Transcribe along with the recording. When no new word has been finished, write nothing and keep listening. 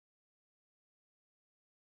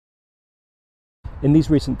In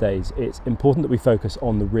these recent days, it's important that we focus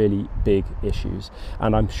on the really big issues,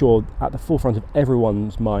 and I'm sure at the forefront of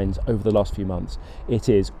everyone's minds over the last few months, it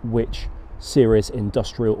is which serious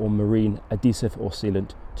industrial or marine adhesive or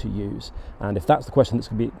sealant to use. And if that's the question that's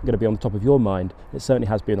going to be on the top of your mind, it certainly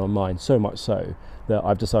has been on mine, so much so that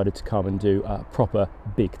I've decided to come and do a proper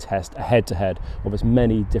big test, a head-to-head of as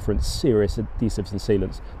many different serious adhesives and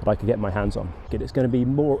sealants that I could get my hands on. It's going to be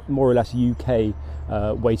more or less UK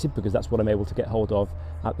weighted, because that's what I'm able to get hold of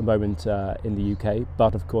at the moment in the UK,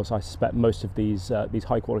 but of course I suspect most of these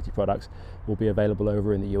high quality products will be available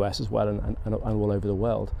over in the US as well, and all over the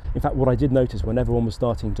world. In fact, what I did notice when everyone was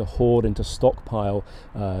starting to hoard and to stockpile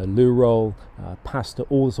loo roll, pasta,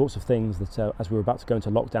 all the sorts of things that as we were about to go into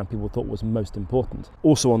lockdown people thought was most important.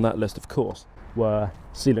 Also on that list, of course, were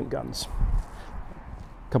sealant guns.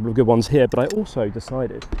 A couple of good ones here, but I also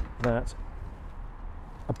decided that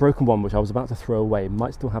a broken one which I was about to throw away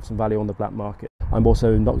might still have some value on the black market. I'm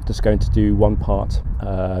also not just going to do one part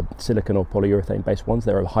silicone or polyurethane based ones,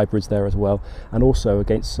 there are hybrids there as well, and also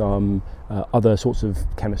against some other sorts of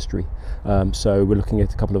chemistry. So we're looking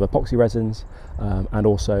at a couple of epoxy resins and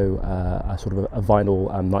also a sort of a vinyl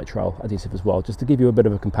nitrile adhesive as well, just to give you a bit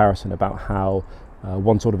of a comparison about how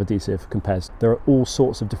one sort of adhesive compares. There are all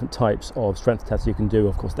sorts of different types of strength tests you can do.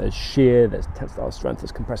 Of course, there's shear, there's tensile strength,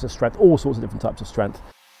 there's compressor strength, all sorts of different types of strength.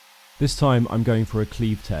 This time I'm going for a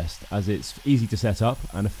cleave test, as it's easy to set up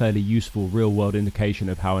and a fairly useful real-world indication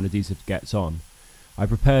of how an adhesive gets on. I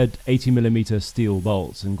prepared 80mm steel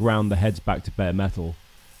bolts and ground the heads back to bare metal.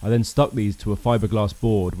 I then stuck these to a fiberglass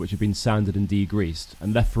board which had been sanded and degreased,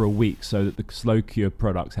 and left for a week so that the slow cure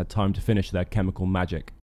products had time to finish their chemical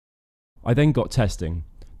magic. I then got testing.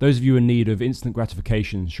 Those of you in need of instant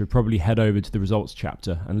gratification should probably head over to the results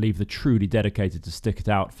chapter and leave the truly dedicated to stick it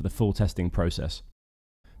out for the full testing process.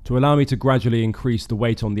 To allow me to gradually increase the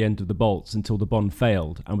weight on the end of the bolts until the bond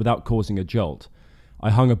failed and without causing a jolt, I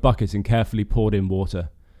hung a bucket and carefully poured in water.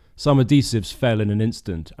 Some adhesives fail in an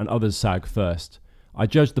instant and others sag first. I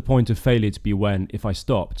judged the point of failure to be when, if I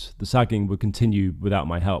stopped, the sagging would continue without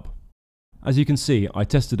my help. As you can see, I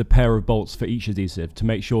tested a pair of bolts for each adhesive to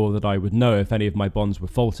make sure that I would know if any of my bonds were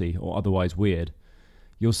faulty or otherwise weird.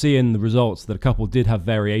 You'll see in the results that a couple did have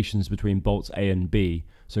variations between bolts A and B,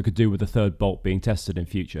 so could do with the third bolt being tested in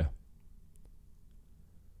future.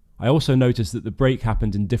 I also noticed that the break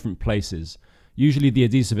happened in different places. Usually the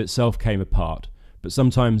adhesive itself came apart, but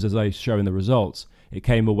sometimes, as I show in the results, it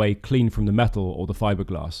came away clean from the metal or the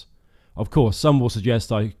fiberglass. Of course, some will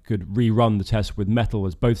suggest I could rerun the test with metal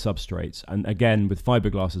as both substrates, and again with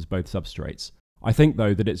fiberglass as both substrates. I think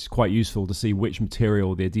though that it's quite useful to see which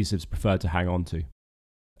material the adhesives prefer to hang on to.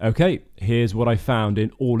 Okay, here's what I found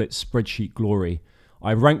in all its spreadsheet glory.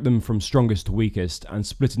 I ranked them from strongest to weakest and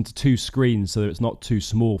split into two screens so that it's not too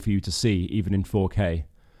small for you to see, even in 4K.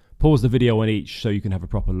 Pause the video on each so you can have a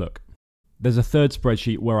proper look. There's a third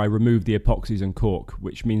spreadsheet where I removed the epoxies and cork,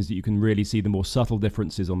 which means that you can really see the more subtle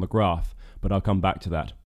differences on the graph, but I'll come back to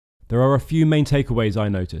that. There are a few main takeaways I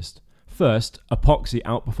noticed. First, epoxy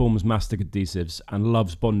outperforms mastic adhesives and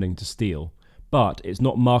loves bonding to steel, but it's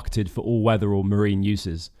not marketed for all weather or marine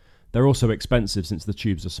uses. They're also expensive since the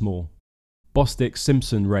tubes are small. Bostik's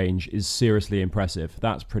Simson range is seriously impressive,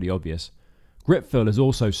 that's pretty obvious. Gripfill is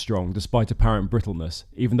also strong despite apparent brittleness,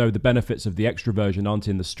 even though the benefits of the Xtra version aren't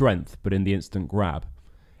in the strength but in the instant grab.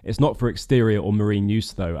 It's not for exterior or marine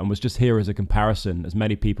use though, and was just here as a comparison, as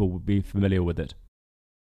many people would be familiar with it.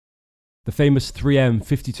 The famous 3M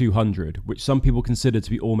 5200, which some people consider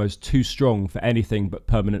to be almost too strong for anything but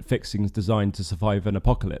permanent fixings designed to survive an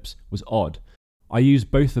apocalypse, was odd. I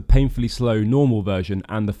used both the painfully slow normal version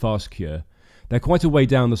and the fast cure. They're quite a way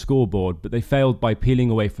down the scoreboard, but they failed by peeling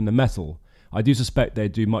away from the metal. I do suspect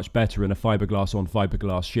they'd do much better in a fiberglass on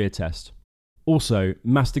fiberglass shear test. Also,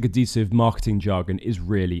 mastic adhesive marketing jargon is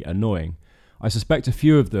really annoying. I suspect a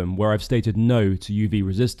few of them, where I've stated no to UV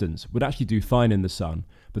resistance, would actually do fine in the sun,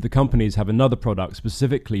 but the companies have another product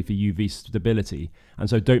specifically for UV stability, and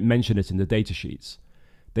so don't mention it in the datasheets.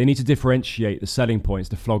 They need to differentiate the selling points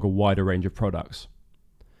to flog a wider range of products.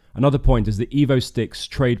 Another point is that Evo-Stik's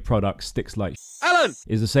trade product Sticks Like Alan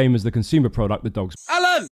is the same as the consumer product the dogs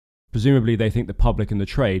Alan. Presumably they think the public and the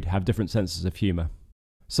trade have different senses of humour.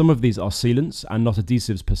 Some of these are sealants and not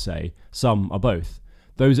adhesives per se, some are both.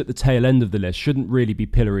 Those at the tail end of the list shouldn't really be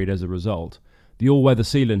pilloried as a result. The all-weather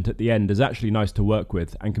sealant at the end is actually nice to work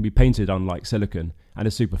with and can be painted unlike silicone, and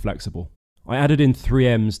is super flexible. I added in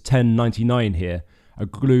 3M's 1099 here, a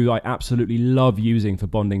glue I absolutely love using for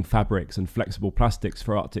bonding fabrics and flexible plastics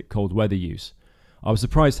for Arctic cold weather use. I was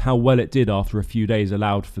surprised how well it did after a few days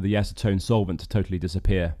allowed for the acetone solvent to totally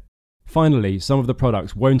disappear. Finally, some of the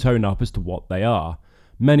products won't own up as to what they are.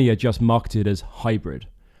 Many are just marketed as hybrid.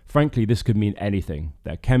 Frankly, this could mean anything.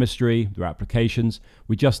 Their chemistry, their applications,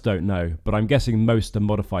 we just don't know, but I'm guessing most are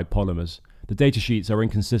modified polymers. The datasheets are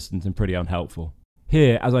inconsistent and pretty unhelpful.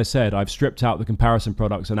 Here, as I said, I've stripped out the comparison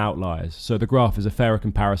products and outliers, so the graph is a fairer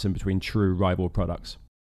comparison between true rival products.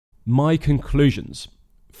 My conclusions.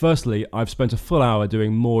 Firstly, I've spent a full hour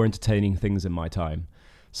doing more entertaining things in my time.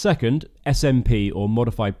 Second, SMP or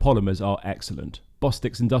modified polymers are excellent,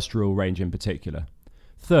 Bostik's industrial range in particular.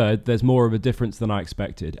 Third, there's more of a difference than I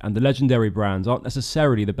expected, and the legendary brands aren't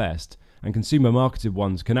necessarily the best, and consumer marketed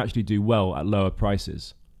ones can actually do well at lower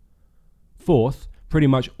prices. Fourth, pretty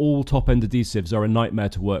much all top-end adhesives are a nightmare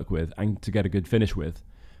to work with and to get a good finish with.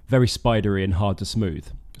 Very spidery and hard to smooth,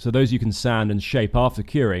 so those you can sand and shape after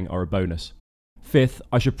curing are a bonus. Fifth,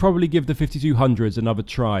 I should probably give the 5200s another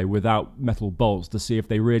try without metal bolts to see if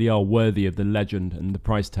they really are worthy of the legend and the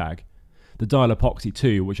price tag. The Diall Epoxy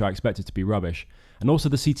too, which I expected to be rubbish, and also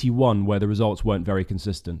the CT1 where the results weren't very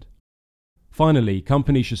consistent. Finally,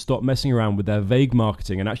 companies should stop messing around with their vague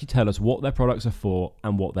marketing and actually tell us what their products are for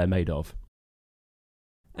and what they're made of.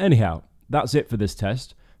 Anyhow, that's it for this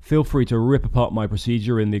test. Feel free to rip apart my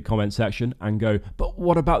procedure in the comment section and go, but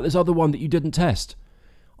what about this other one that you didn't test?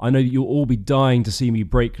 I know that you'll all be dying to see me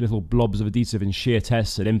break little blobs of adhesive in shear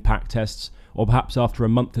tests and impact tests, or perhaps after a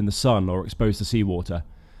month in the sun or exposed to seawater.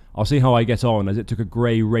 I'll see how I get on, as it took a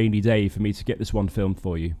grey, rainy day for me to get this one filmed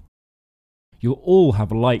for you. You'll all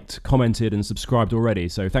have liked, commented and subscribed already,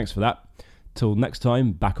 so thanks for that. Till next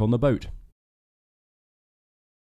time, back on the boat.